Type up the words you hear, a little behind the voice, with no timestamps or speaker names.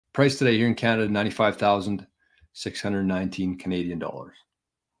Price today here in Canada, 95,619 Canadian dollars.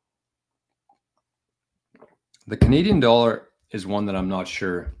 The Canadian dollar is one that I'm not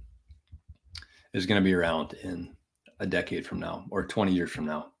sure is going to be around in a decade from now or 20 years from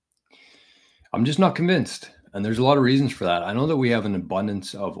now. I'm just not convinced. And there's a lot of reasons for that. I know that we have an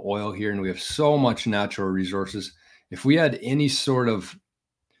abundance of oil here and we have so much natural resources. If we had any sort of,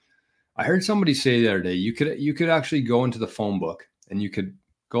 I heard somebody say the other day, you could actually go into the phone book and you could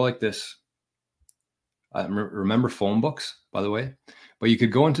go like this. I remember phone books, by the way, but you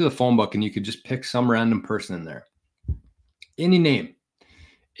could go into the phone book and you could just pick some random person in there, any name,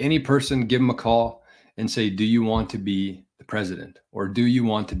 any person, give them a call and say, do you want to be the president or do you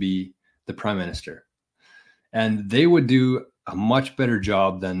want to be the prime minister? And they would do a much better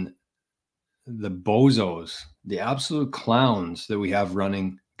job than the bozos, the absolute clowns that we have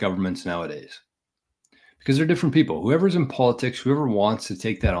running governments nowadays. Because they're different people. Whoever's in politics, whoever wants to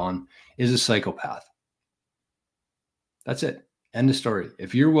take that on is a psychopath. That's it. End of story.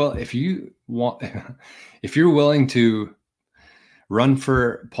 If you're willing to run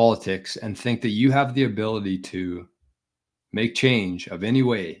for politics and think that you have the ability to make change of any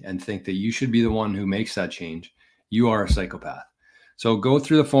way and think that you should be the one who makes that change, you are a psychopath. So go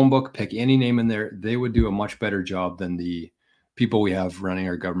through the phone book, pick any name in there. They would do a much better job than the people we have running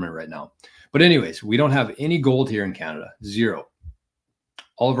our government right now. But anyways, we don't have any gold here in Canada, zero.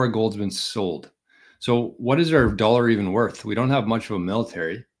 All of our gold's been sold. So what is our dollar even worth? We don't have much of a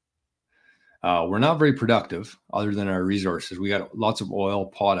military. We're not very productive other than our resources. We got lots of oil,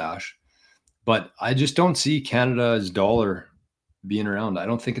 potash. But I just don't see Canada's dollar being around. I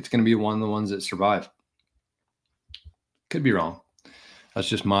don't think it's going to be one of the ones that survive. Could be wrong. That's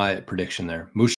just my prediction there. Moose